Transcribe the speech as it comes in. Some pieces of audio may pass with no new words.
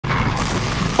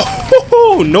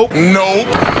go. Nope. Nope.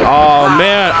 Oh,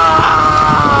 man.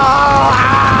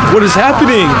 What is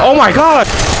happening? Oh, my God.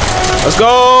 Let's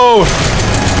go.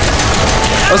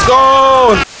 Let's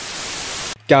go.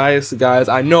 Guys,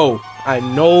 I know.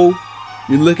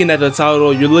 You're looking at the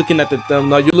title, you're looking at the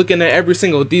thumbnail, you're looking at every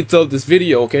single detail of this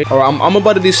video, okay? Alright, I'm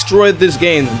about to destroy this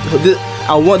game.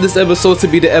 I want this episode to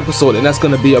be the episode, and that's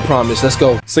gonna be a promise. Let's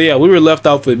go. So yeah, we were left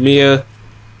off with Mia.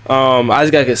 I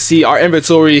just gotta see our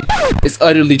inventory is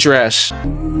utterly trash.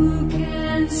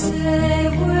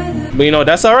 But you know,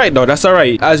 that's alright though, that's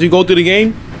alright. As we go through the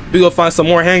game, we gonna find some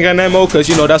more handgun ammo, cause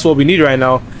you know that's what we need right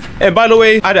now. And by the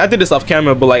way, I did this off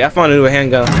camera, but like I found a new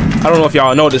handgun. I don't know if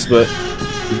y'all know this, but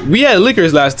we had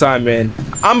liquors last time, man.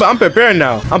 I'm prepared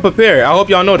now. I'm prepared. I hope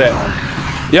y'all know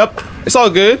that. Yep, it's all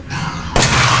good.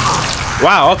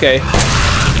 Wow, okay.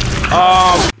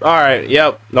 Alright,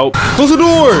 yep, nope. Close the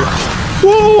door!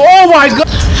 Whoa, oh my God!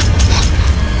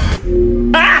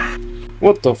 Ah!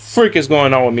 What the frick is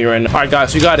going on with me right now? Alright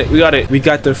guys, we got it. We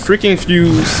got the freaking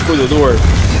fuse for the door.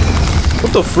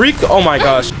 What the freak? Oh my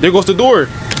gosh. There goes the door.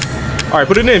 Alright,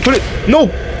 put it in. Put it. No!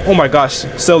 Oh my gosh.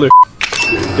 Cellar.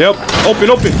 Yep. Open.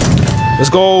 Let's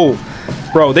go.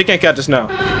 Bro, they can't catch us now.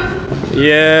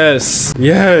 Yes.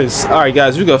 Alright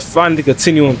guys, we gotta finally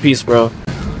continue in peace, bro.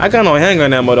 I got no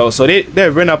handgun ammo though, so they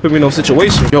better not put me in no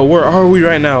situation. Yo, where are we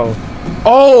right now?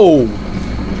 Oh!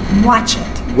 Watch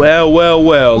it.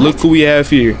 Well. Look who we have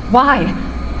here. Why?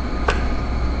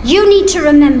 You need to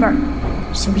remember,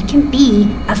 so we can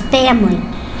be a family.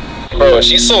 Bro,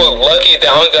 she's so lucky that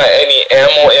I don't got any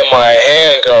ammo in my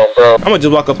handgun, bro. I'm gonna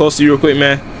just walk up close to you real quick,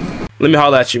 man. Let me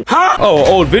holler at you. Huh? Oh,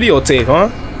 old videotape, huh?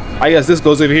 I guess this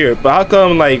goes over here. But how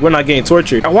come, like, we're not getting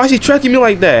tortured? Why is she tracking me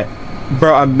like that?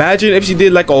 Bro, imagine if she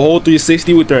did, like, a whole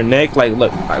 360 with her neck. Like,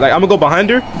 look. Like, I'm gonna go behind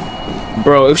her.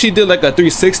 Bro, if she did, like, a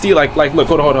 360, like, look.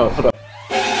 Hold on.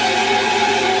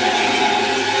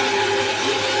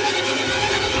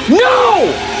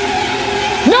 No!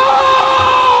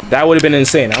 That would have been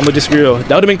insane. I'm gonna just be real.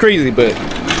 That would have been crazy, but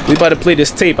we about to play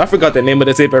this tape. I forgot the name of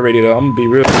the tape already, though. I'm gonna be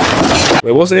real.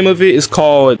 Wait, what's the name of it? It's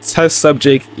called Test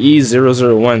Subject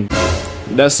E001.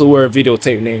 That's the word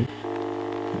videotape name.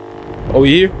 Over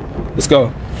here? Let's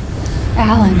go.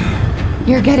 Alan,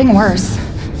 you're getting worse.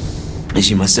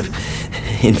 She must have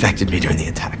infected me during the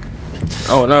attack.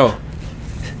 Oh, no.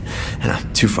 And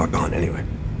I'm too far gone anyway.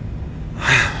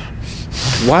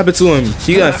 What happened to him?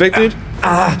 He got infected?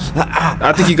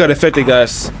 I think he got infected,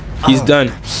 guys. He's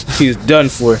done. He's done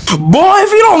for. Boy,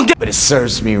 if you don't get... But it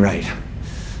serves me right.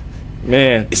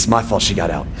 Man. It's my fault she got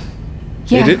out.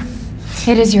 Yeah,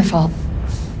 it is your fault.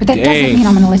 But that doesn't mean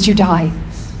I'm gonna let you die.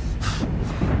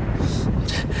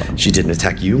 She didn't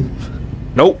attack you?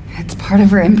 Nope. It's part of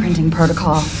her imprinting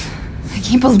protocol. I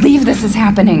can't believe this is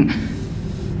happening.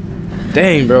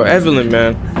 Dang, bro. Evelyn,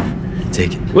 man.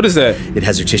 Take it. What is that? It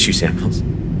has her tissue samples.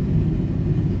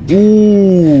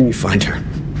 Ooh. You find her.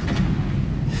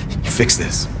 You fix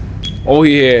this. Oh,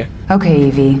 yeah. Okay,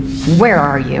 Evie. Where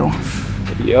are you?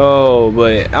 Yo,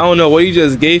 but I don't know what you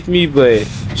just gave me, but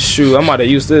shoot, I'm about to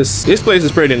use this. This place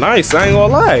is pretty nice. I ain't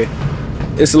gonna lie.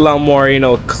 It's a lot more, you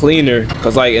know, cleaner.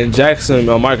 Cause like in Jackson,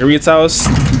 Marguerite's house,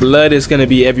 blood is gonna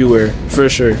be everywhere for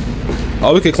sure.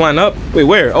 Oh, we could climb up. Wait,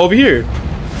 where? Over here.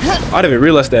 I didn't even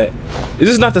realize that. Is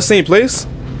this not the same place?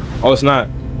 Oh, it's not.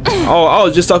 Oh, I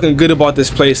was just talking good about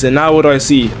this place, and now what do I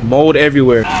see? Mold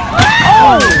everywhere.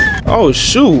 Oh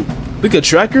shoot. We could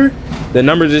track her. The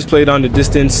number displayed on the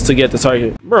distance to get the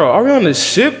target. Bro, are we on the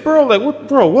ship, bro? Like what,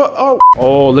 bro? What?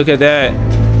 Oh, look at that.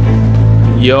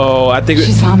 Yo, I think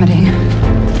she's vomiting.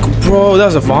 Bro, that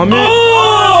was a vomit?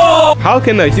 Oh! How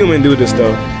can a human do this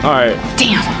though? Alright.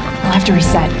 Damn, I'll have to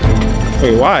reset.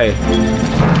 Wait, why?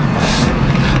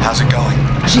 How's it going?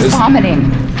 She's vomiting.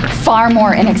 Far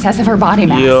more in excess of her body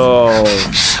mass. Yo.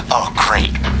 Oh,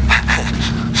 great.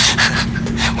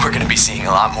 We're gonna be seeing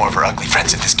a lot more of her ugly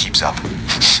friends if this keeps up.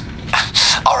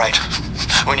 Alright,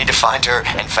 we need to find her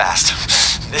and fast.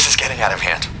 This is getting out of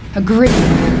hand. Agreed.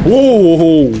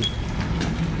 Whoa.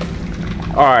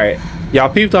 Alright. Y'all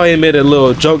peeped how he made a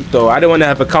little joke though. I didn't want to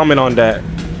have a comment on that.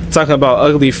 Talking about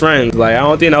ugly friends. Like, I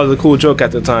don't think that was a cool joke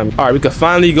at the time. Alright, we can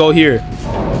finally go here.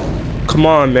 Come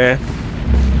on, man.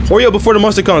 Hurry up before the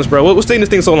monster comes, bro. What's taking this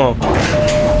thing so long?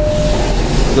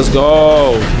 Let's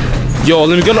go. Yo,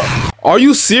 let me go. Are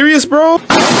you serious, bro?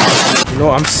 You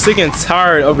know, I'm sick and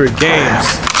tired of your games.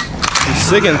 I'm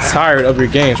sick and tired of your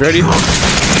games. Ready?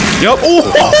 Yup.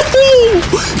 Oh.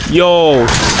 Yo.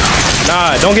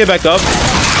 Nah, don't get back up.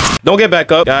 Don't get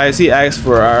back up. Guys, he asked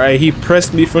for it, alright? He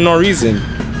pressed me for no reason.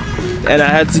 And I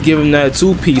had to give him that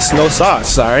 2-piece, no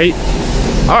sauce, alright?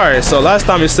 Alright, so last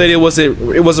time it said it wasn't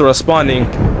responding.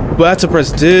 But I have to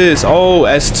press this. Oh,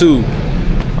 S2.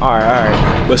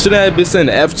 Alright. But shouldn't I have been saying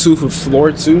F2 for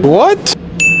floor 2? What?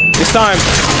 It's time.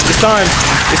 It's time.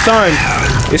 It's time.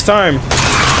 It's time.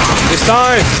 It's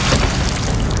time.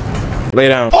 Lay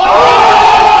down.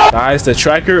 Guys, the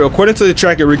tracker, according to the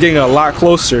tracker, we're getting a lot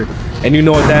closer. And you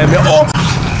know what that meant? Oh!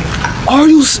 Are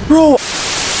you, bro?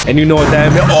 And you know what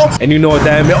that meant? Oh! And you know what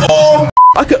that meant? Oh!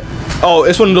 I could. Oh,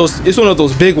 it's one of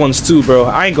those big ones too, bro.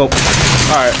 I ain't go.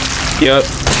 Alright. Yep.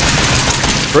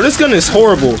 Bro, this gun is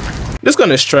horrible. This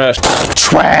gun is trash.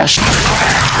 Trash.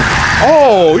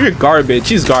 Oh, you're garbage.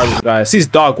 She's garbage, guys. She's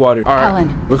dog water. All right.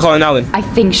 Alan. We're calling Alan. I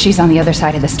think she's on the other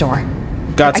side of this door.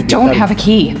 Got to I don't have a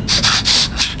key.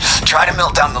 Try to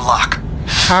melt down the lock.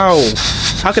 How?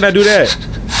 How can I do that?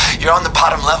 You're on the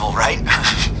bottom level, right?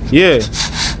 Yeah.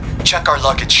 Check our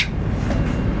luggage.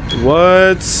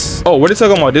 What? Oh, what are they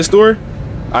talking about? This door?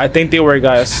 I think they were,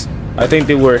 guys. I think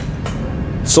they were.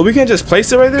 So we can just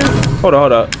place it right there? Hold on,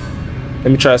 hold up.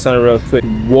 Let me try to sound it real quick.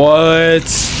 What?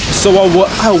 So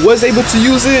I was able to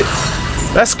use it?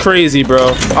 That's crazy, bro.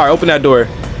 All right, open that door.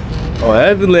 Oh,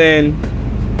 Evelyn.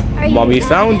 Mommy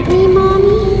found me,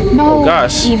 Mommy? No, oh,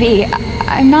 gosh. Evie,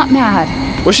 I'm not mad.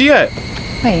 Where's she at?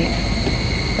 Wait.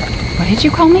 What did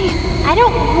you call me? I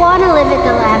don't want to live at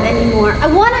the lab anymore. I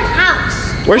want a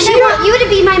house. Where's she I want you to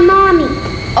be my mommy.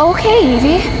 Okay,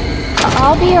 Evie.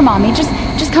 I'll be your mommy. Just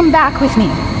come back with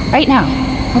me. Right now.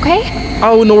 Okay?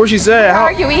 I don't know where she's at. Where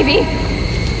are you, Evie?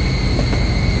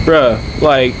 Bruh,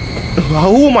 like,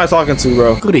 who am I talking to,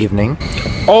 bro? Good evening.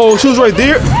 Oh, she was right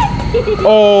there.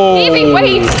 Oh. Evie,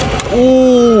 wait!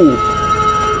 Ooh.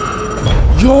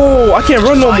 Yo, I can't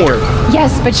run no more.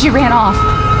 Yes, but she ran off.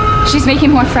 She's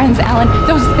making more friends, Alan.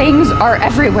 Those things are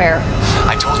everywhere.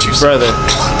 I told you so. Brother.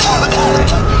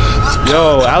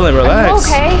 Yo, Alan, relax. Are you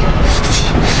okay?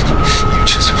 You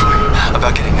just worry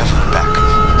about getting Evelyn back.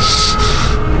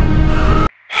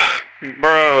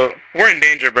 Bro, we're in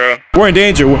danger, bro. We're in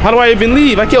danger. How do I even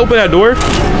leave? I can't open that door.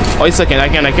 Oh, wait a second. I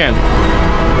can.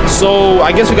 So,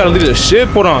 I guess we gotta leave the ship.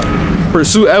 Hold on.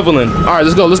 Pursue Evelyn. All right,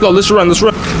 let's go. Let's run.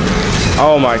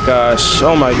 Oh my gosh.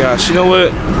 Oh my gosh. You know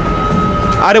what?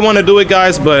 I didn't want to do it,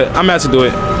 guys, but I'm gonna have to do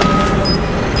it.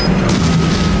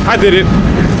 I did it.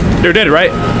 They're dead,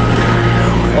 right?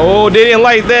 Oh, they didn't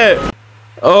like that.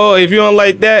 Oh, if you don't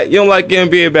like that, you don't like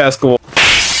NBA basketball.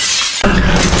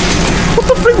 What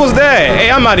the freak was that? Hey,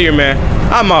 I'm out of here, man.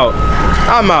 I'm out.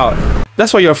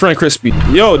 That's why you're a friend, Crispy.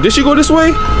 Yo, did she go this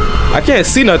way? I can't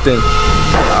see nothing.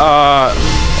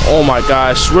 Oh my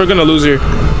gosh. We're gonna lose her.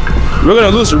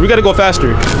 We gotta go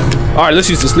faster. All right, let's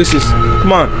use this.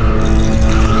 Come on.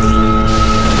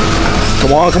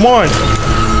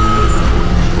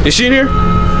 Is she in here?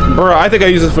 Bro, I think I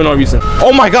use this for no reason.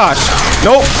 Oh my gosh.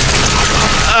 Nope.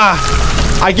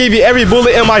 I gave you every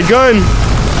bullet in my gun.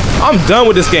 I'm done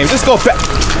with this game. Just go.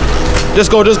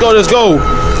 Just go.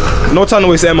 No time to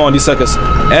waste ammo on these suckers.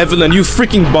 Evelyn, you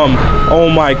freaking bum. Oh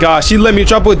my gosh. She let me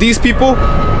drop with these people.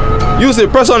 Use it.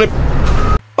 Press on it.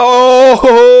 Oh.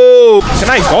 Can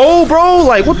I go, bro?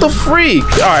 Like, what the freak?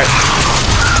 All right.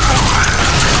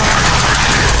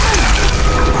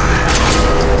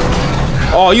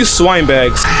 Oh, you swine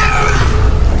bags.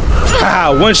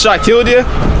 Ah, one shot killed you?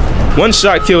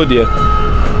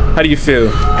 How do you feel?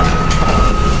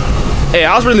 Hey,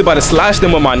 I was really about to slash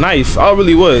them with my knife. I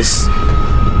really was.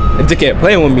 And they kept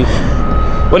playing with me.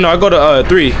 Well, no, I go to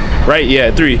 3, right?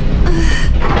 Yeah, 3.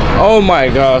 Oh my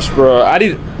gosh, bro. I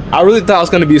really thought I was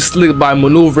gonna be slick by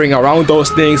maneuvering around those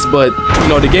things, but you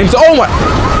know the game's.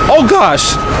 Oh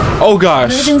gosh.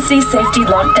 Emergency safety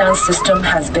lockdown system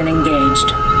has been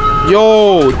engaged.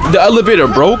 Yo, the elevator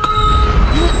broke.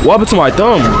 What happened to my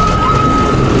thumb?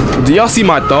 Do y'all see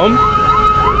my thumb?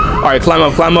 All right, climb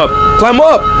up.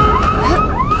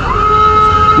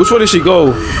 Which way did she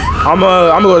go? I'm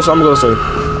gonna go this way.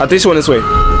 I think she went this way.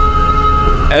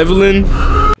 Evelyn,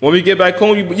 when we get back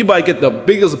home, you might get the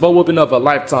biggest butt whooping of a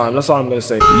lifetime. That's all I'm gonna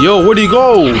say. Yo, where'd he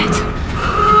go?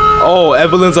 Oh,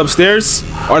 Evelyn's upstairs?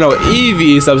 Or no,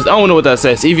 Evie is upstairs. I don't know what that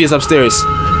says. Evie is upstairs.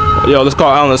 Yo, let's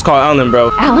call Alan,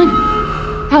 bro.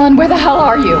 Alan, where the hell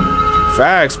are you?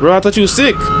 Facts, bro. I thought you was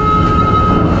sick.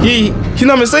 He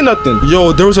not even say nothing.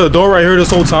 Yo, there was a door right here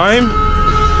this whole time.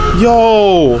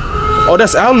 Yo. Oh,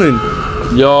 that's Alan.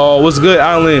 Yo, what's good,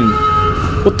 Alan?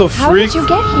 What the How freak? did you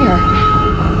get here?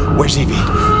 Where's Evie?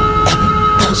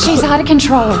 She's out of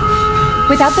control.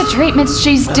 Without the treatments,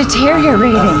 she's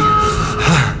deteriorating.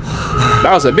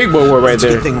 That was a big boy word right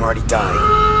there. Good thing we're already dying.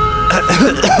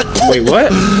 Wait,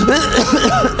 what?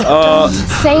 Don't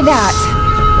say that.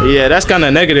 Yeah, that's kind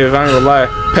of negative. I ain't gonna lie.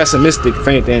 Pessimistic, if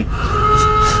anything.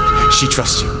 She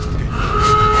trusts you.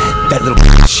 That little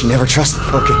she never trusted.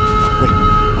 Okay,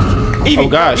 wait. Evie, Oh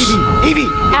gosh. Evie.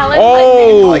 Alan,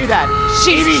 Oh,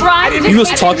 she's trying to he was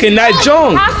talking that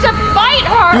junk. have to fight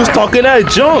her. He was talking that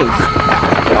junk.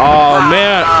 Oh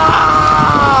man.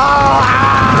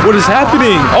 What is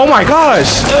happening? Oh my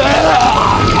gosh.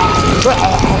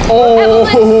 Oh.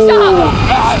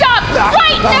 Stop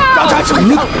right now.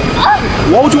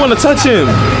 Why would you want to touch him?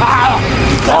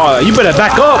 Oh, you better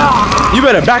back up. You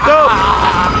better back up.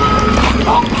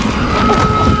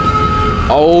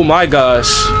 Oh my gosh.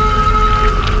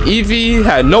 Evie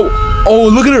had no. Oh,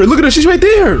 look at her. Look at her. She's right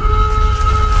there.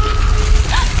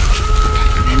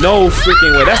 No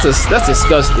freaking way. That's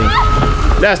disgusting.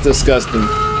 That's disgusting.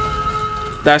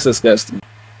 That's disgusting.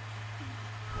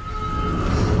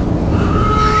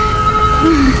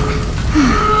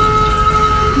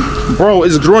 Bro,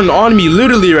 it's growing on me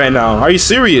literally right now. Are you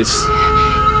serious?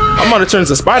 I'm gonna turn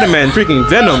to Spider-Man, freaking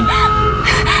Venom.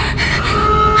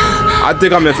 I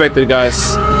think I'm infected,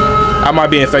 guys. I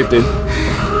might be infected.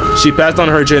 She passed on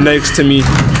her genetics to me,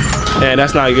 and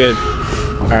that's not good.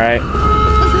 Alright.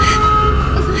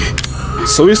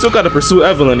 So we still gotta pursue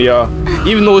Evelyn, y'all.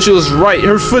 Even though she was right,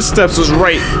 her footsteps was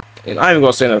right. And I ain't even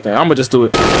gonna say nothing. I'm gonna just do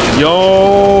it. Yo!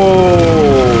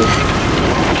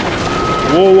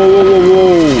 Whoa, whoa, whoa, whoa,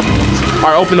 whoa.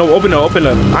 Alright, open up, open up, open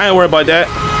up. I ain't worried about that.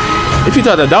 If you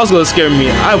thought that was gonna scare me,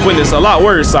 I've witnessed a lot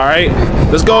worse, alright?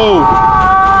 Let's go.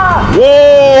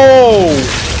 Whoa!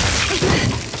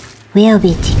 We'll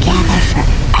be together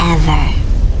forever.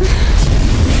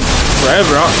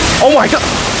 Forever, huh? Oh my god!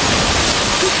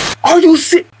 Are you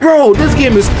sick? Bro, this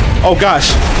game is... Oh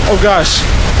gosh. Oh gosh.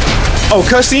 Oh,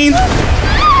 cutscene?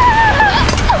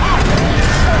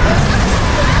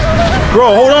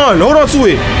 Bro, hold on. Hold on to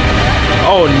it.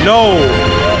 Oh no.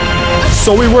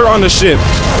 So we were on the ship.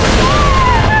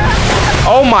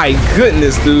 Oh my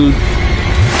goodness, dude.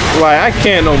 Like, I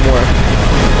can't no more.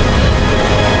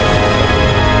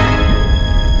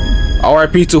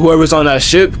 RIP to whoever's on that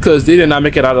ship, because they did not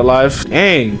make it out alive.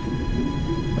 Dang.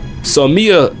 So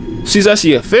Mia, she's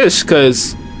actually a fish,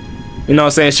 because, you know what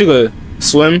I'm saying, she could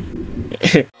swim.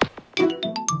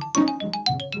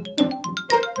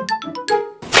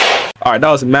 Alright, that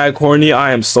was mad corny.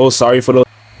 I am so sorry for the...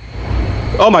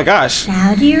 Oh my gosh.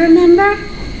 Now do you remember?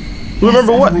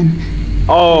 Remember what?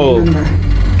 Oh. Remember.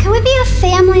 Can we be a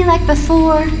family like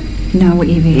before? No,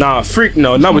 Evie. Nah, freak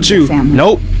no, not with you. Family.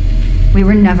 Nope. We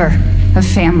were never a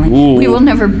family. Ooh. We will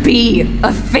never be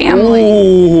a family.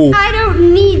 Ooh. I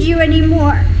don't need you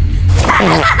anymore.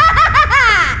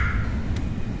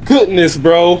 Goodness,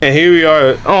 bro. And here we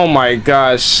are. Oh my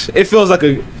gosh. It feels like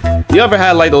a... You ever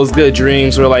had like those good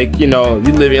dreams where, like, you know,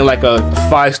 you live in like a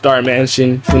 5-star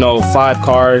mansion, you know, 5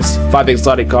 cars, 5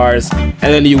 exotic cars, and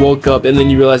then you woke up and then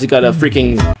you realize you got a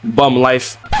freaking bum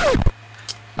life.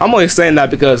 I'm only saying that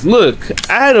because look,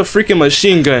 I had a freaking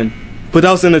machine gun, but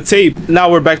that was in the tape. Now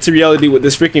we're back to reality with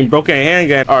this freaking broken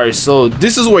handgun. All right, so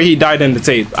this is where he died in the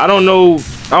tape. I don't know,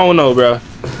 bro.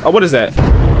 Oh, what is that?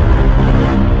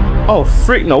 Oh,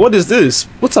 freak no, what is this?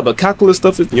 What type of calculus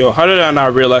stuff is... Yo, how did I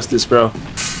not realize this, bro?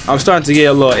 I'm starting to get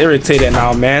a little irritated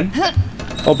now, man.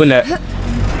 Open that.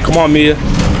 Come on, Mia.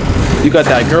 You got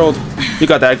that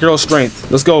girl strength.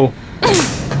 Let's go.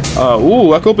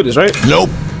 Ooh, I can open this, right?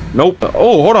 Nope. Nope.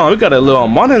 Oh, hold on. We got a little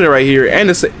monitor right here, and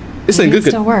it's in good.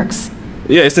 It still works.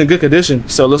 Yeah, it's in good condition.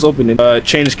 So let's open it.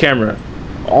 Change camera.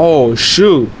 Oh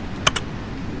shoot.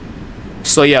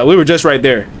 So yeah, we were just right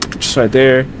there. Just right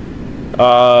there.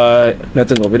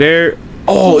 Nothing over there.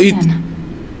 Oh, Ethan.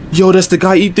 Yo, that's the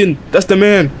guy, Ethan. That's the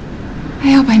man.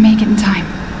 I hope I make it in time.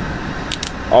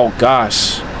 Oh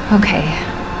gosh. Okay.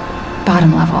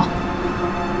 Bottom level.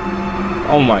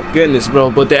 Oh my goodness, bro.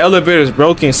 But the elevator's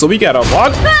broken, so we gotta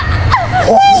walk.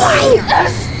 Oh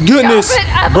goodness.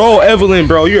 Bro, Evelyn,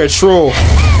 bro, you're a troll.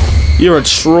 You're a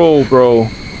troll, bro.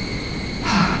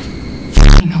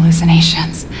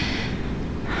 Hallucinations.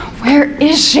 Where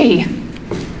is she?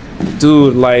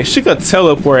 Dude, like, she could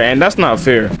teleport, and that's not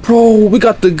fair. Bro, we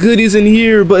got the goodies in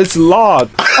here, but it's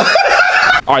locked.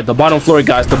 Alright, the bottom floor,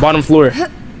 guys. The bottom floor.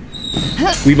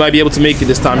 We might be able to make it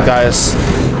this time, guys.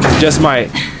 Just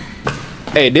might.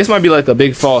 Hey, this might be like a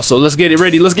big fall, so let's get it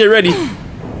ready. Let's get ready.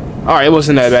 Alright, it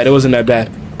wasn't that bad. It wasn't that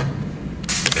bad.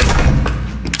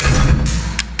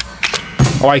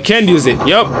 Oh, I can use it.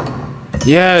 Yup.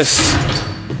 Yes.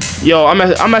 Yo, I'm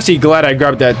actually glad I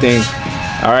grabbed that thing.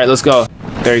 Alright, let's go.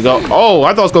 There you go. Oh,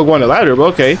 I thought I was gonna go on the ladder,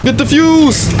 but okay. Get the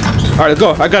fuse. All right, let's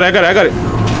go. I got it.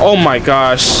 Oh my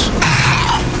gosh.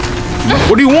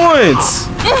 What do you want?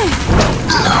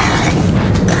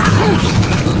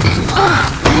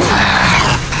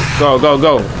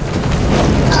 Go.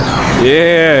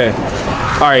 Yeah.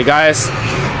 All right, guys.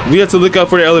 We have to look up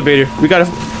for the elevator. We gotta.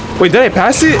 Wait, did I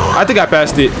pass it? I think I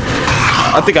passed it.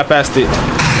 I think I passed it.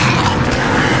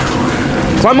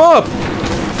 Climb up!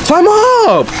 Climb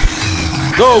up!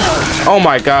 Go! Oh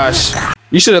my gosh.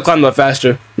 You should have climbed up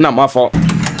faster. Not my fault.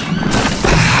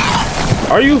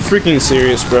 Are you freaking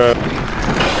serious, bro?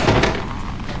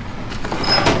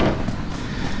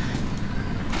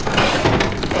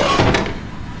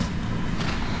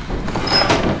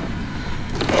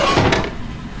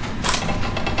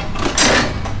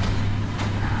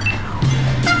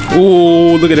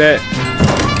 Ooh, look at that.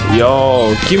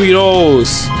 Yo, give me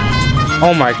those.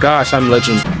 Oh my gosh, I'm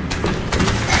legend.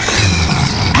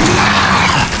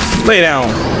 Lay down.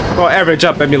 Don't ever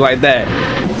jump at me like that.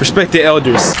 Respect the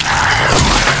elders.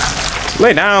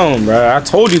 Lay down, bro. I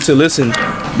told you to listen,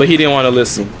 but he didn't want to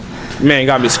listen. Man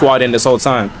got me squatting this whole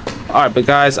time. Alright, but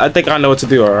guys, I think I know what to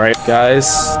do, alright? Guys,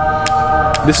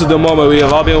 this is the moment we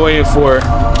have all been waiting for.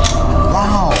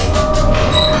 Wow.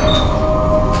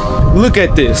 Look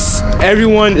at this.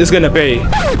 Everyone is gonna pay.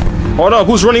 Hold up,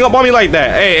 who's running up on me like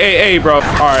that? Hey, bro.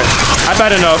 Alright, I've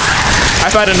had enough.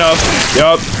 I've had enough.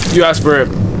 Yup, you asked for it.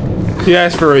 You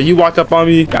asked for it. You walked up on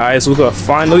me. Guys, we're gonna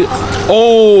finally.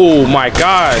 Oh my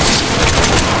gosh.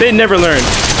 They never learn.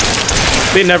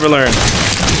 They never learn.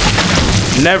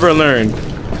 Never learn.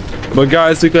 But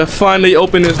guys, we can finally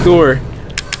open this door.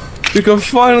 We can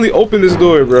finally open this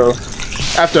door, bro.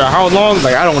 After how long?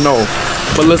 Like, I don't know.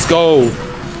 But let's go.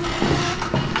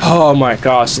 Oh my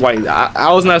gosh, like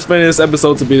I was not expecting this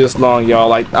episode to be this long, y'all.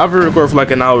 Like, I've been recording for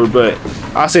like an hour, but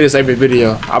I say this every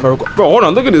video. Bro, hold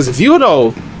on, look at this view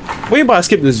though. We ain't about to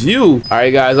skip this view.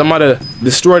 Alright guys, I'm about to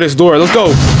destroy this door. Let's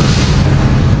go.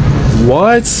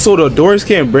 What? So the doors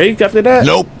can't break after that?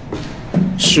 Nope.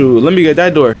 Shoot, let me get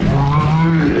that door.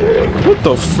 What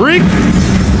the freak?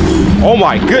 Oh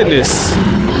my goodness.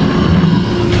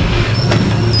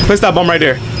 Place that bomb right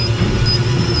there.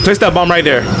 Place that bomb right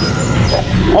there.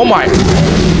 Oh my.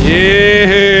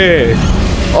 Yeah.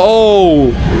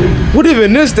 Oh. What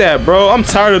even is that, bro? I'm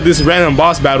tired of this random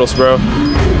boss battles, bro.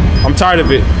 I'm tired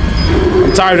of it.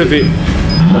 I'm tired of it.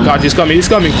 Oh god, he's coming. He's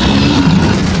coming.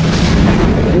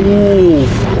 Ooh.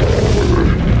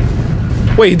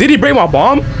 Wait, did he break my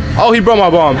bomb? Oh, he broke my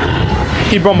bomb.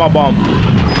 He broke my bomb.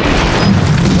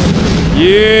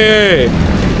 Yeah.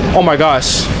 Oh my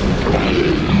gosh.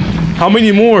 How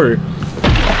many more?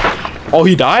 Oh,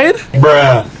 he died?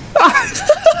 Bruh.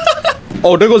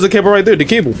 Oh, there goes the cable right there. The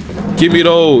cable. Give me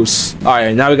those. All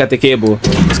right, now we got the cable.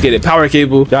 Let's get it. Power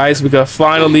cable. Guys, we can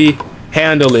finally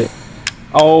handle it.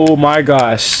 Oh my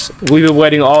gosh. We've been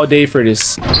waiting all day for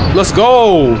this. Let's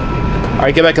go. All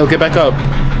right, get back up. Get back up.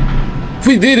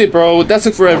 We did it, bro. That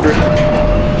took forever.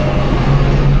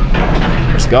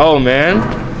 Let's go, man.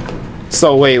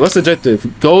 So, wait. What's the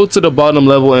objective? Go to the bottom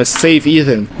level and save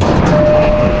Ethan.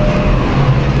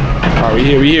 All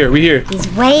right, we here. He's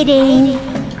waiting.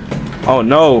 Oh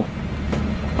no,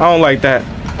 I don't like that.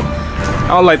 I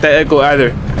don't like that echo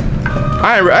either.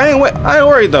 I ain't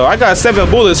worried though. I got 7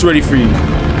 bullets ready for you.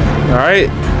 All right.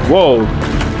 Whoa.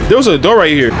 There was a door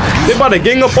right here. They about to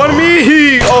gang up on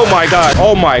me. Oh my god.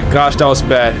 Oh my gosh, that was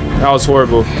bad. That was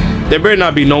horrible. There better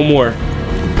not be no more.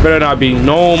 Better not be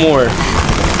no more.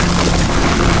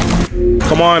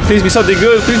 Come on, please be something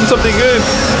good. Please be something good.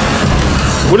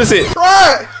 What is it?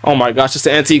 Oh my gosh, it's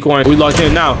the antique coin. We locked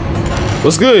in now.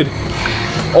 What's good?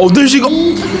 Oh, there she go.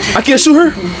 I can't shoot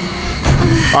her.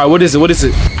 All right, what is it? What is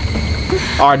it?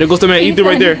 All right, there goes the man Ethan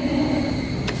right there.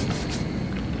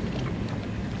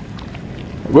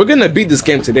 We're gonna beat this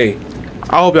game today.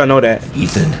 I hope y'all know that.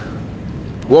 Ethan.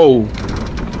 Whoa.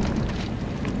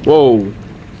 Whoa.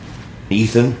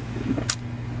 Ethan.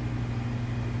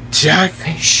 Jack.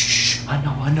 Hey, shh. I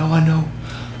know.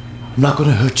 I'm not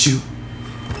gonna hurt you.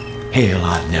 Hell,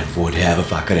 I never would have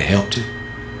if I could have helped you.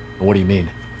 What do you mean?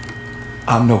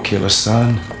 I'm no killer,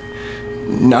 son.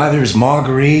 Neither is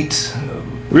Marguerite.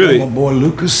 Really? My boy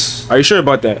Lucas. Are you sure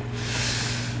about that?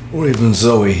 Or even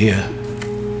Zoe here.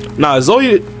 Nah,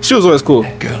 Zoe, she was always cool.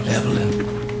 That girl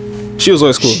Evelyn. She was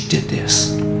always cool. She did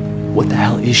this. What the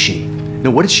hell is she?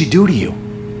 No, what did she do to you?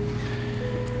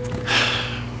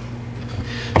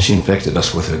 She infected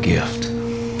us with her gift.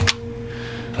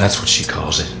 That's what she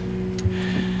calls it.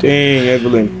 Dang,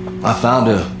 Evelyn. I found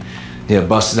her near a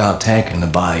busted out tank in the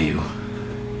bayou.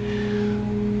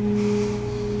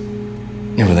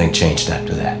 Everything changed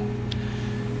after that.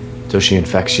 So she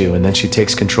infects you and then she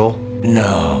takes control?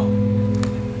 No.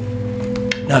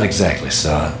 Not exactly,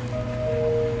 son.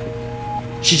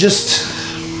 She just...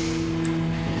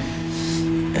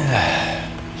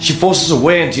 she forces her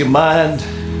way into your mind,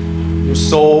 your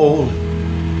soul.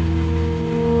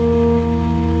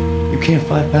 You can't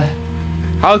fight back.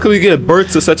 How could we give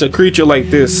birth to such a creature like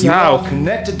this? You're all How?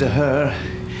 connected to her,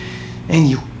 and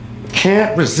you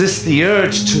can't resist the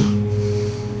urge to.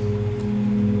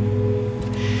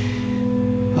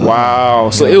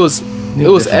 Wow. So it was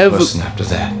Evelyn after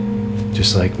that.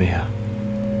 Just like Mia.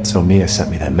 So Mia sent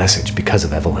me that message because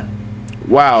of Evelyn.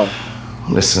 Wow.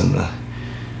 Listen,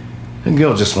 the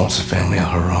girl just wants a family of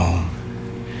her own.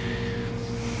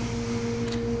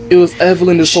 It was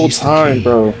Evelyn this whole She's the time, key.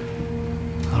 bro.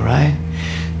 All right,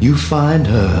 you find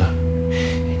her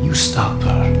and you stop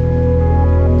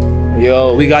her.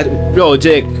 Yo, we got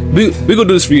Jake. We gonna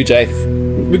do this for you, Jake.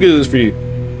 We gonna do this for you.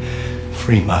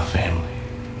 Free my family,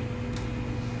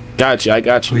 Got you. I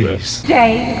got you, bro. please.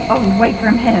 Stay away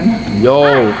from him.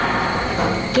 Yo.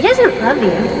 He doesn't love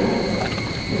you.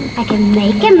 I can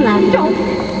make him love you.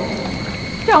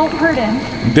 Don't hurt him.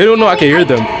 They don't know I can hear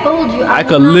them. Told you I will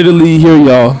could not- literally hear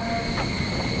y'all.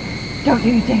 Don't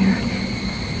you dare.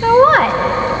 So what?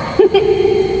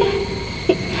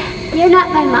 You're not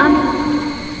my mommy.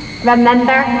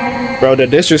 Remember? Bro, the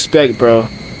disrespect, bro.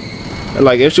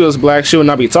 Like, if she was black, she would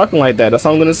not be talking like that. That's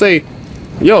all I'm gonna say.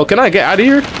 Yo, can I get out of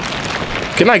here?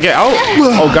 Can I get out?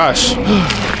 Oh, gosh.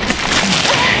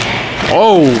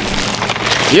 Oh.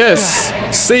 Yes.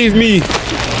 Save me.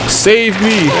 Save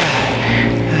me.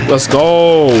 Let's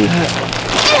go.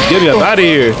 Get me up out of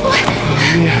here.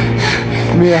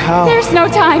 Mia, how? There's no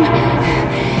time.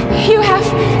 You have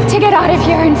to get out of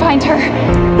here and find her.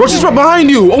 Bro, she's right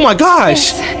behind you. Oh, my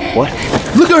gosh. What?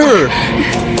 Look at her.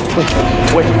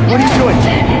 Wait, what are you doing?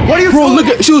 What are you Bro, look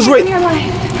at, she was In right. your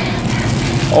life.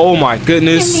 Oh, my You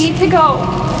goodness. need to go.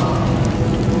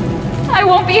 I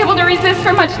won't be able to resist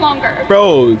for much longer.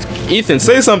 Bro, Ethan,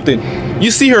 say something.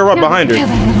 You see her right behind Kill her.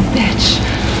 that little bitch.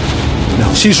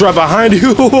 She's right behind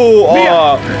you.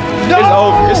 Oh,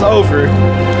 it's over. It's over.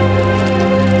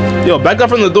 Yo, back up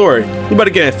from the door. You better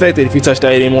get infected if you touch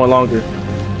that any more longer.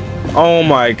 Oh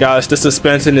my gosh, the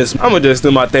suspense in this. I'ma just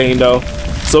do my thing though.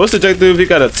 So what's the objective? We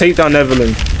gotta take down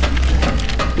Evelyn.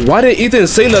 Why did Ethan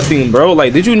say nothing, bro?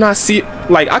 Like, did you not see?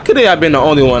 Like, I could have been the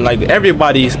only one. Like,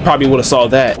 everybody probably would have saw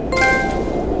that.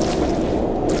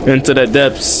 Into the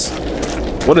depths.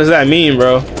 What does that mean,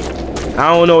 bro? I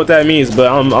don't know what that means,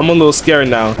 but I'm a little scared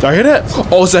now. Y'all hear that?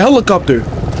 Oh, it's a helicopter.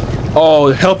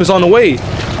 Oh, help is on the way.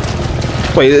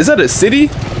 Wait, is that a city?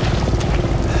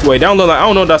 Wait, down low, like, I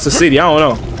don't know if that's a city. I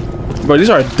don't know. Bro, these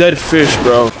are dead fish,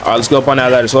 bro. All right, let's go up on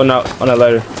that ladder. So on that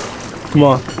ladder. Come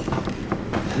on.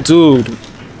 Dude,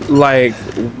 like,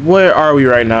 where are we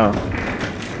right now?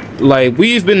 Like,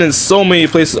 we've been in so many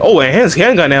places. Oh, and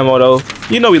handgun ammo, though.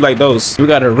 You know we like those. We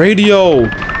got a radio.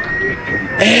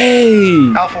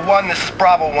 Hey! Alpha 1, this is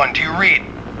Bravo 1. Do you read?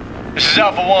 This is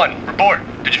Alpha 1. Report.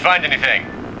 Did you find anything?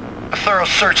 A thorough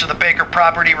search of the Baker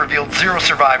property revealed 0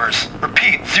 survivors.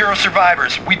 Repeat, 0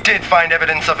 survivors. We did find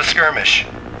evidence of a skirmish.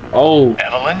 Oh.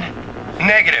 Evelyn?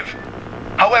 Negative.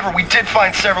 However, we did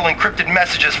find several encrypted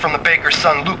messages from the Baker's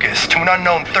son Lucas to an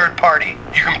unknown third party.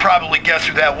 You can probably guess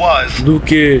who that was.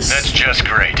 Lucas. That's just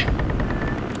great.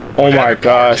 Oh my It's in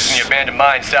gosh. the abandoned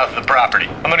mine south of the property.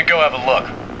 I'm gonna go have a look.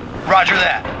 Roger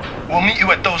that. We'll meet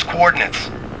you at those coordinates.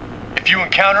 If you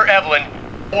encounter Evelyn,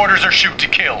 orders are shoot to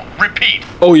kill. Repeat.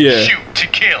 Oh yeah. Shoot to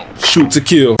kill. Shoot to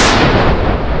kill.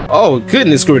 Oh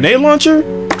goodness, grenade launcher?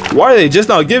 Why are they just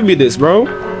not giving me this, bro?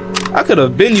 I could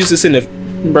have been used this in the...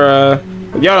 Bruh.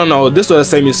 Y'all don't know, this would have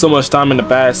saved me so much time in the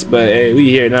past, but hey, we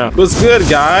here now. What's good,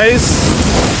 guys?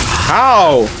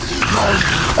 How?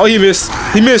 Oh, he missed.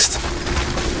 He missed.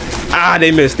 Ah,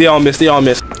 they missed. They all missed. They all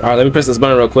missed. All right, let me press this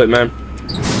button real quick, man.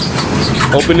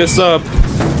 Open this up.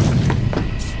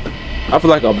 I feel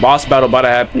like a boss battle about to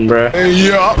happen, bro.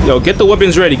 Yeah. Yo, get the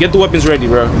weapons ready. Get the weapons ready,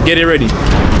 bro. Get it ready.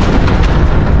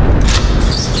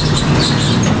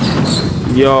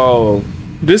 Yo,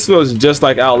 this feels just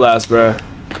like Outlast, bro.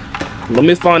 Let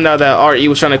me find out that RE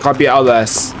was trying to copy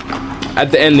Outlast.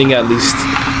 At the ending, at least.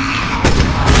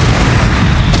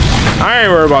 I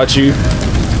ain't worried about you.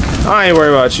 I ain't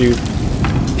worried about you.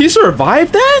 He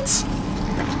survived that?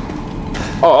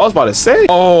 Oh, I was about to say.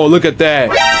 Oh, look at that.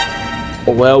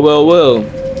 Well, well,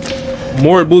 well.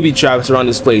 More booby traps around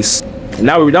this place.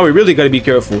 Now we really gotta be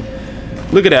careful.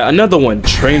 Look at that, another one.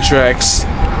 Train tracks.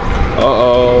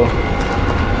 Uh-oh.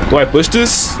 Do I push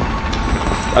this?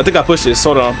 I think I pushed this.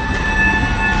 Hold on.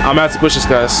 I'm gonna have to push this,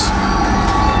 guys.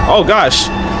 Oh gosh.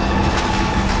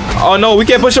 Oh no, we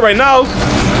can't push it right now.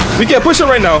 We can't push it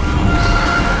right now.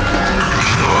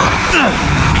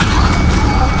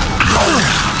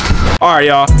 Alright,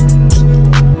 y'all.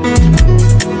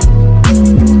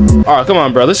 Alright, come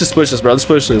on, bro. Let's just push this, bro. Let's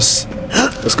push this.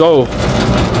 Let's go.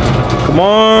 Come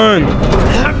on.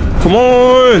 Come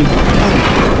on.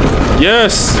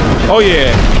 Yes. Oh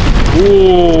yeah.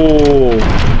 Ooh.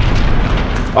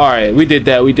 All right, we did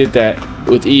that. We did that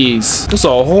with ease. There's a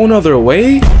whole nother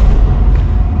way,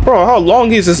 bro. How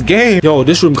long is this game? Yo,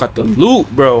 this room got the loot,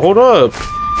 bro. Hold up.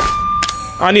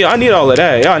 I need all of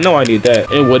that. Yeah, I know I need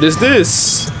that. And what is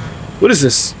this? What is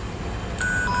this?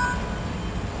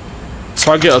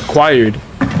 Target acquired.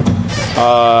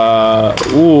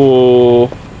 Ooh.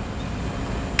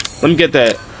 Let me get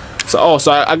that. So,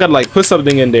 so I gotta like put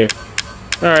something in there.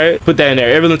 All right, put that in there.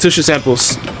 Evelyn tissue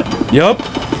samples. Yup.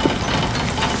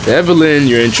 Evelyn,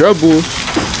 you're in trouble.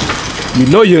 You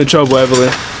know you're in trouble,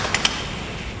 Evelyn.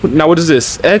 Now, what is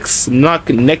this? X knock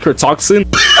necrotoxin.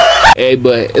 Hey,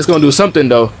 but it's gonna do something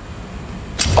though.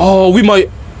 Oh, we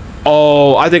might.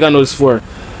 Oh, I think I know this before.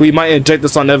 We might inject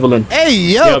this on Evelyn. Hey,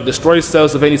 yo! Yep, destroy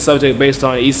cells of any subject based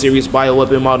on E-Series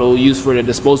bioweapon model used for the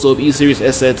disposal of E-Series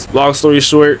assets. Long story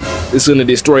short, it's gonna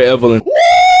destroy Evelyn.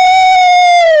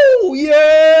 Woo!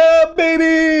 Yeah,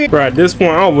 baby! Bro, at this point,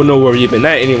 I don't even know where we're even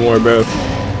at anymore, bro.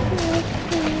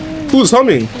 Who's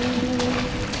humming?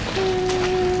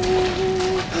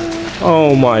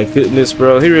 Oh my goodness,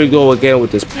 bro. Here we go again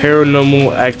with this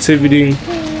paranormal activity.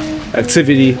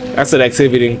 I said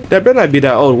activity. That better not be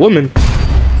that old woman.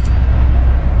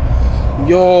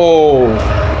 Yo.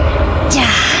 Die.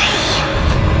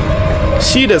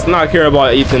 She does not care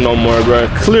about Ethan no more, bro.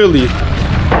 Clearly.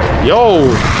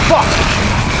 Yo. Fuck.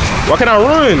 Why can't I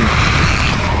run?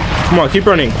 Come on, keep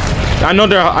running. I know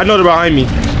they're behind me.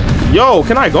 Yo,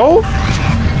 can I go?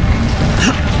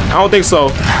 I don't think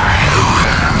so.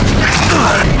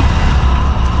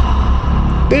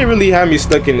 They really have me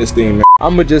stuck in this thing, man.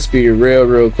 I'ma just be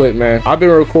real quick, man. I've been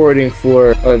recording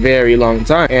for a very long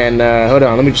time, and hold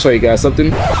on, let me just show you guys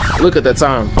something. Look at that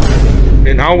time.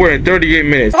 An hour and 38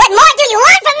 minutes. What more do you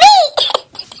want from me?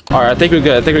 All right, I think we're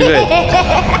good.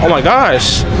 Oh my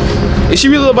gosh, is she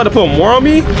really about to put more on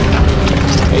me?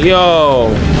 Yo,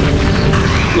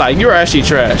 like you're actually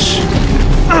trash.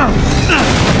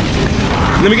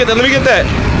 Let me get that.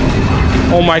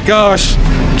 Oh my gosh,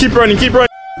 keep running.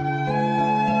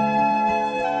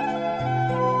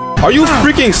 Are you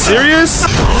freaking serious?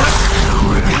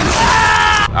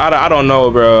 I don't know,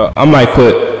 bro. I might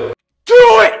quit. Do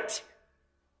it!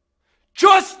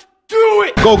 Just do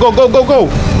it! Go.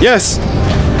 Yes.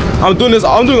 I'm doing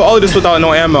all of this without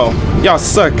no ammo. Y'all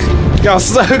suck.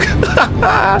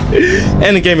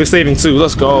 And the game is saving too.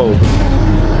 Let's go.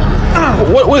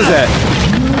 What is that?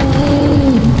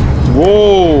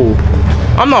 Whoa.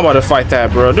 I'm not about to fight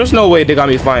that, bro. There's no way they got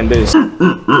me fighting this.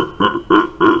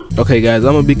 Okay, guys,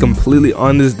 I'm gonna be completely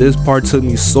honest. This part took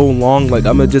me so long. Like,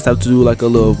 I'm gonna just have to do like a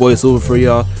little voiceover for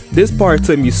y'all. This part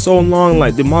took me so long.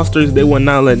 Like, the monsters, they would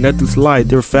not let nothing slide.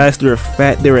 They're fast, they're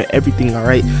fat, they're everything. All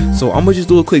right, so I'm gonna just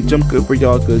do a quick jump cut for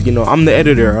y'all, because you know I'm the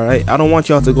editor. All right, I don't want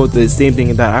y'all to go through the same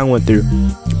thing that I went through.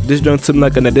 This jump took me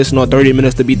like an additional 30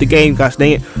 minutes to beat the game. Gosh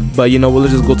dang it. But you know what?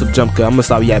 Let's just go to the jump cut. I'm gonna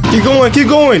stop yapping. Keep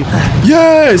going.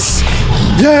 Yes.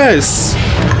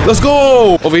 Let's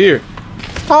go over here.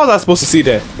 How was I supposed to see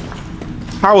that?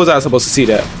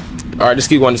 All right, just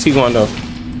keep going though.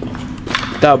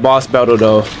 That boss battle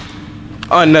though,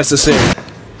 unnecessary.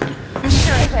 I'm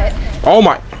sure of it. Oh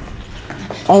my.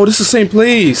 Oh, this is the same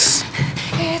place.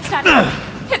 It's not.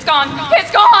 It's gone.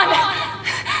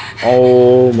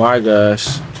 Oh my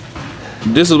gosh.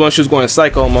 This is when she was going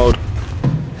psycho mode.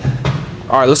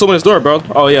 All right, let's open this door, bro.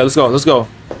 Oh yeah, let's go.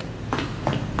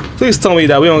 Please tell me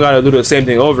that we don't gotta do the same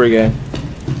thing over again.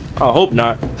 I hope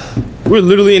not. We're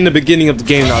literally in the beginning of the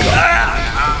game now,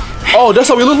 though. Oh, that's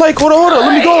how we look like. Hold on.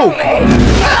 Let me go.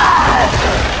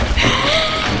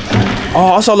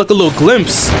 Oh, I saw like a little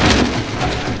glimpse.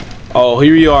 Oh,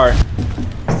 here you are.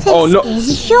 Oh no. This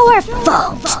is your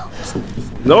fault.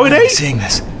 No, it ain't. Seeing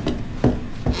this.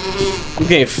 I'm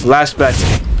getting flashbacks.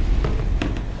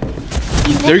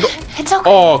 There you go. It's okay.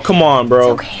 Oh, come on,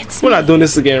 bro. It's okay. We're not doing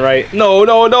this again, right? No.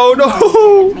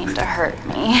 You mean to hurt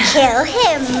me. Kill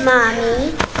him,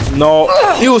 Mommy. No.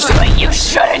 You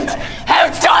shouldn't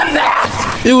have done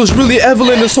that. It was really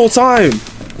Evelyn this whole time.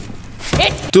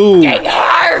 Dude.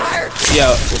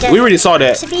 Yeah, we already saw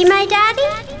that. To be my daddy?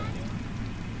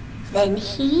 Then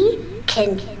he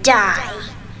can die.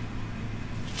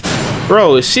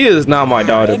 Bro, she is not my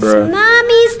daughter, bro. It's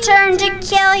Mommy's turn to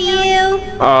kill you.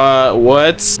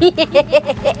 What?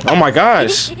 Oh my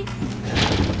gosh.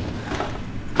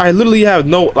 I literally have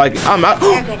no, like, I'm out.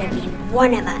 You're gonna be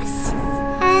one of us.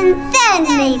 And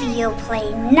then maybe you'll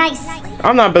play nicely.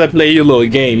 I'm not gonna play your little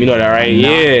game, you know that, right?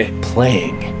 Yeah.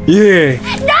 Playing. Yeah.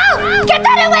 No! Get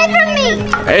that away from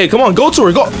me! Hey, come on, go to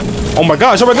her, go. Oh my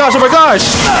gosh. Help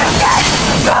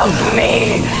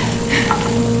me.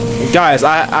 Guys,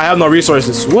 I have no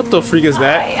resources. What the freak is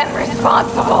that? I am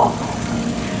responsible.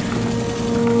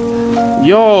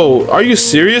 Yo, are you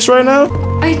serious right now?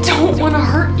 I don't want to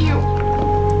hurt you.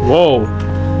 Whoa.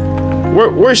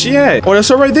 Where's she at? Oh, that's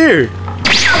her right there.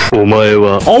 Oh my.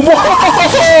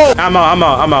 I'm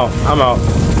out.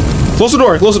 Close the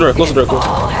door. Close.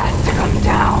 All has to come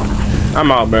down.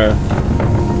 I'm out, bro.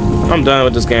 I'm done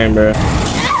with this game, bro.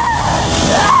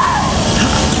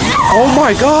 Oh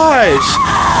my gosh.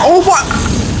 Oh my.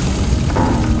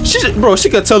 She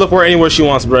could teleport anywhere she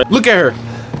wants, bro. Look at her.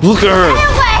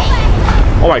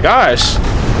 Oh my gosh.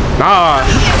 Nah.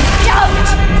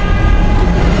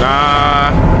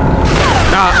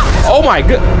 Oh my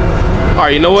god. All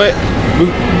right, you know what?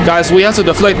 Guys, we have to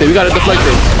deflect it. We gotta deflect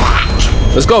it.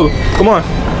 Let's go. Come on.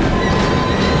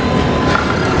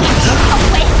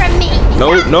 Away from me.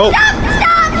 Nope.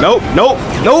 Stop. Nope.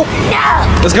 No.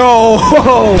 Let's go.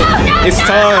 It's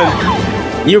time.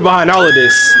 You're behind all of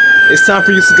this. It's time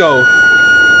for you to go.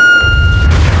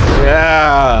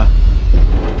 Yeah.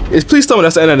 Please tell me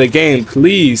that's the end of the game,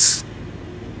 please.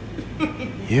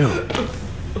 You.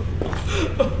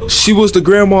 She was the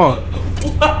grandma.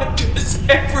 Why does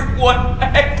everyone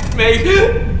hate me?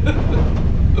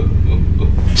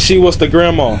 She was the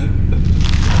grandma.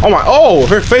 Oh my! Oh,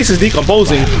 her face is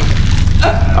decomposing.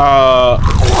 Oh.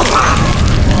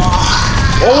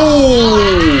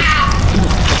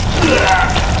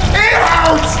 It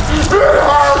hurts!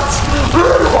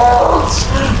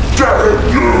 Damn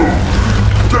you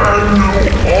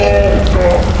all to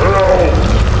hell!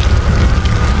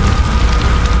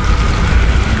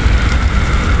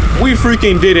 We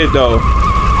freaking did it though.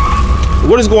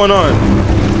 What is going on?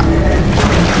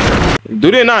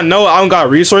 Do they not know I don't got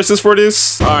resources for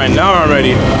this? All right, now I'm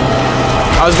ready.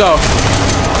 Let's go.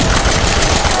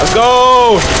 Let's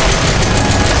go.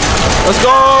 Let's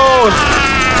go.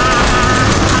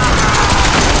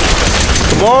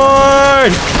 Come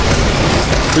on.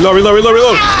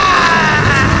 Reload.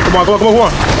 Come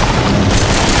on.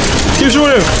 Keep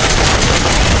shooting.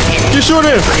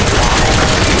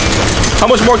 How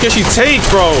much more can she take,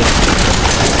 bro?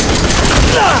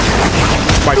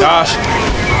 Oh my gosh.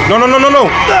 No. No.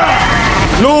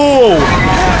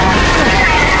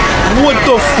 What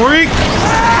the freak?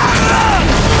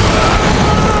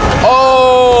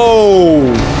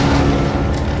 Oh.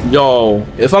 Yo,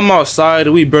 if I'm outside,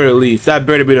 we better leave. That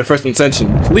better be the first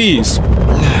intention, please.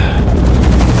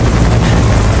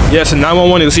 Yes,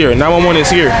 911 is here. 911 is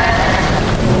here.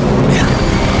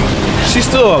 She's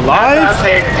still alive?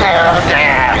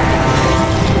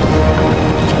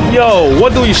 Yo,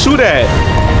 what do we shoot at?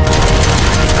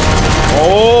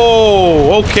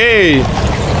 Oh, okay.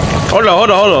 Hold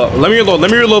on. Let me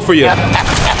reload for you.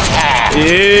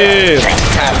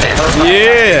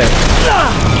 Yeah.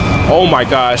 Oh my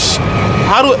gosh.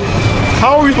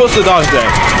 How are we supposed to dodge that?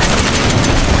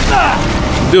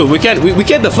 Dude, we can't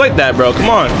deflect that, bro. Come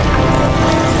on.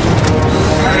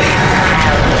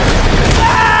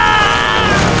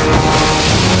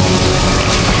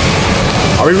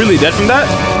 Are we really dead from that?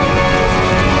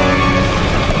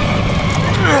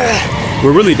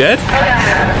 We're really dead?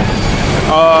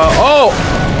 Oh!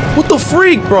 What the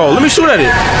freak, bro? Let me shoot at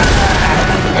it.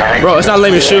 Bro, it's not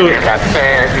letting me shoot.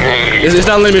 It's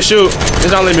not letting me shoot.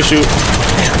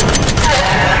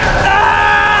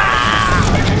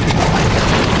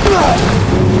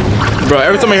 Bro,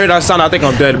 every time I hear that sound, I think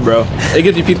I'm dead, bro. It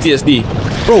gives me PTSD.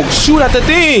 Bro, shoot at the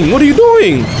thing. What are you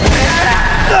doing?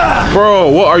 Bro,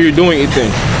 what are you doing,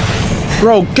 Ethan?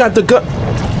 Bro, got the gun.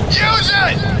 Use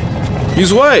it!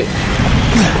 Use what?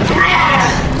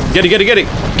 Get it!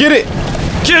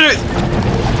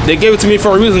 They gave it to me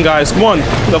for a reason, guys. Come on,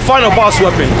 the final boss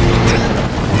weapon.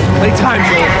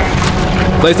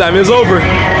 Playtime is over.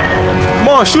 Come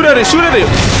on, shoot at it.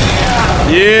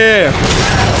 Yeah.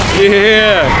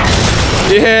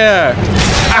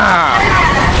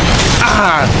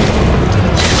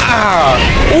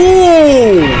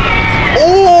 Ooh.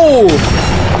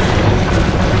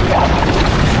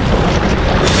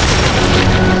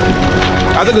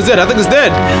 I think it's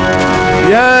dead.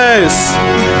 Yes.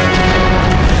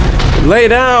 Lay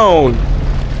down.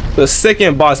 The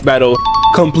second boss battle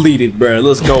completed, bro.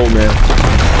 Let's go, man.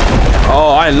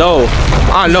 Oh, I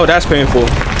know that's painful.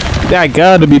 That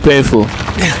gotta be painful.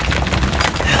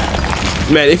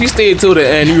 Man, if you stay till the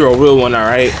end, you're a real one,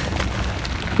 alright?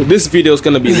 This video is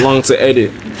gonna be long to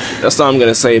edit. That's all I'm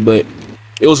gonna say, but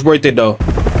it was worth it though.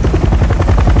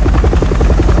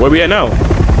 Where we at now?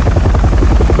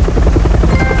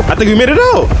 I think we made it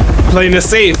out. Playing it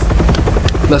safe.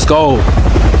 Let's go.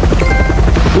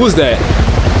 Who's that?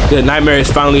 The nightmare is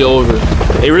finally over.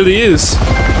 It really is.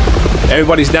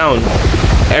 Everybody's down.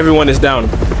 Everyone is down.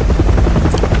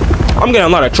 I'm getting a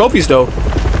lot of trophies though.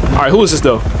 All right, who is this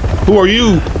though? Who are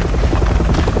you?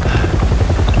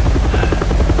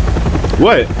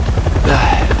 What?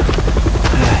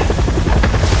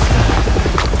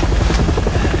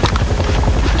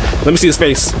 Let me see his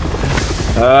face.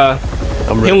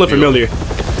 Him look familiar.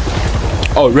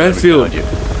 Oh, Redfield.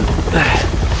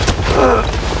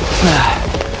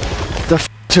 The f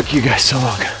took you guys so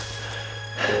long?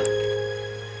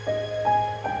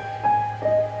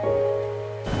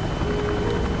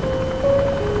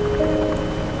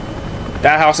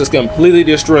 That house is completely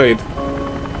destroyed.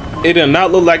 It did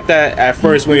not look like that at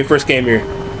first when we first came here.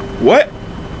 What?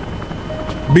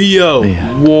 B.O.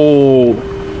 Whoa.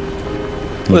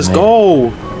 Let's go.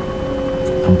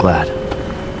 I'm glad.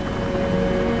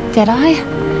 Did I?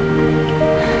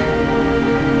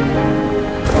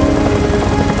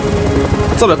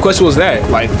 So the question was that,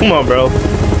 like, come on, bro.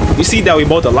 You see that we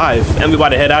both alive and we about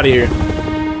to head out of here.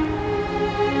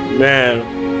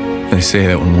 Man. They say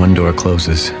that when one door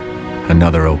closes,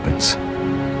 another opens.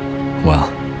 Well,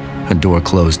 a door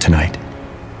closed tonight.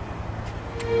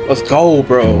 Let's go,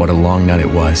 bro. And what a long night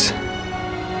it was.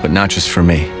 But not just for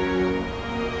me.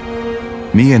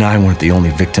 Me and I weren't the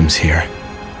only victims here.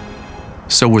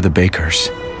 So were the Bakers.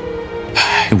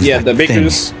 It was the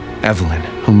Bakers. Evelyn,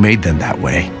 who made them that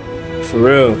way. For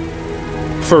real.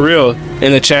 For real.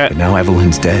 In the chat. But now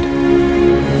Evelyn's dead.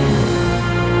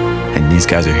 And these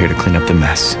guys are here to clean up the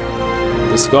mess.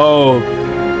 Let's go.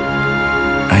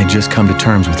 I had just come to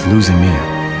terms with losing Mia.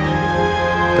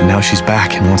 But now she's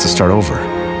back and wants to start over.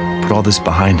 Put all this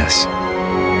behind us.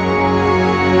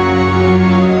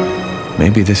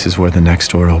 Maybe this is where the next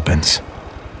door opens.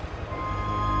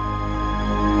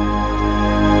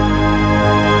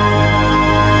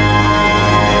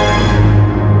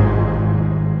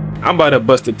 I'm about to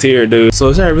bust a tear, dude. So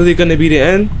is that really gonna be the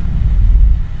end?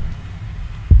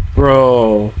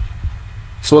 Bro.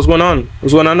 So what's going on?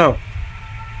 What's going on now?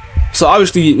 So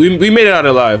obviously we made it out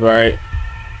alive, alright?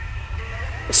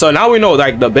 So now we know,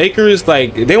 like, the Bakers,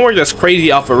 like, they weren't just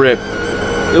crazy off a rip.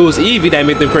 It was Evie that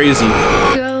made them crazy.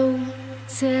 Go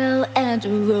tell Aunt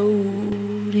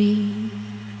Rhodey.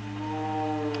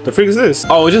 The freak is this?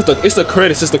 Oh, it's the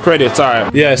credits. It's the credits. All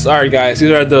right. Yes. All right, guys.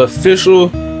 These are the official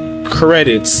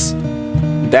credits.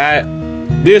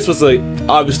 This was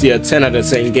obviously a 10 out of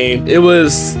 10 game. It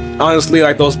was honestly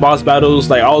like those boss battles,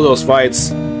 like all those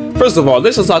fights. First of all,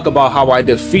 let's just talk about how I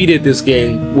defeated this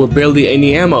game with barely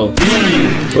any ammo.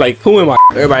 Like, who am I?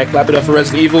 Everybody clap it up for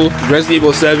Resident Evil. Resident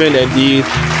Evil 7, indeed,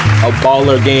 a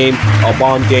baller game, a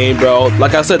bomb game, bro.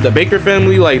 Like I said, the Baker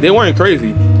family, like, they weren't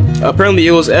crazy. Apparently,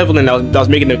 it was Evelyn that was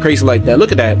making them crazy like that.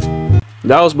 Look at that.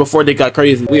 That was before they got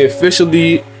crazy. We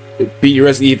officially beat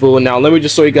Resident Evil. Now, let me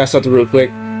just show you guys something real quick.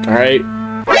 All right.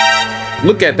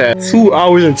 Look at that. 2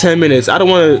 hours and 10 minutes. I don't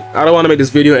want to make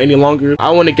this video any longer. I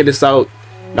want to get this out.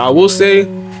 Now, I will say,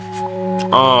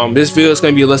 this video is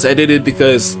gonna be less edited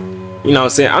because, you know what I'm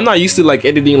saying, I'm not used to like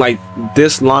editing like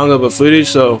this long of a footage,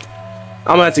 so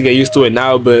I'm gonna have to get used to it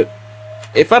now. But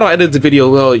if I don't edit the video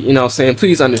well, you know what I'm saying,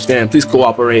 please understand, please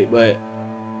cooperate. But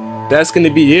that's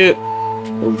gonna be it.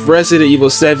 Resident Evil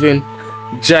 7.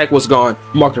 Jack was gone,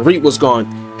 Marguerite was gone,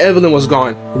 Evelyn was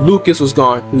gone, Lucas was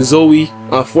gone, Zoe,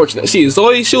 unfortunately,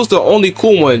 Zoe, she was the only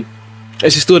cool one,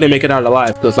 and she still didn't make it out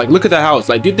alive. Because, like, look at that house.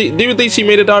 Like, do you think she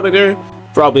made it out of there?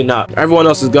 Probably not. Everyone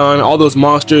else is gone. All those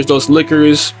monsters, those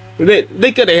lickers,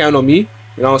 they could have handled me, you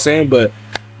know what I'm saying? But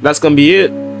that's gonna be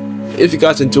it. If you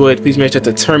guys enjoyed, please make sure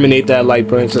to terminate that like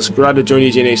button, subscribe to Join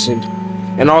DJ Nation,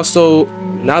 and also,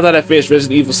 now that I finished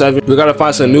Resident Evil 7, we gotta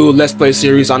find some new Let's Play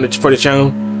series for the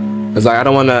channel. Cause like, I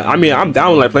don't wanna, I mean, I'm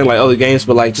down with like playing like other games,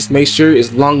 but like, just make sure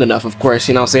it's long enough, of course,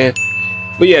 you know what I'm saying?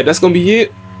 But yeah, that's gonna be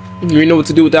it. You know what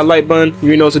to do with that like button.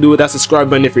 You know what to do with that subscribe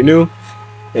button if you're new.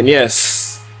 And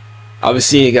yes, I'll be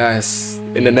seeing you guys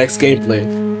in the next gameplay.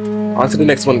 On to the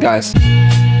next one, guys.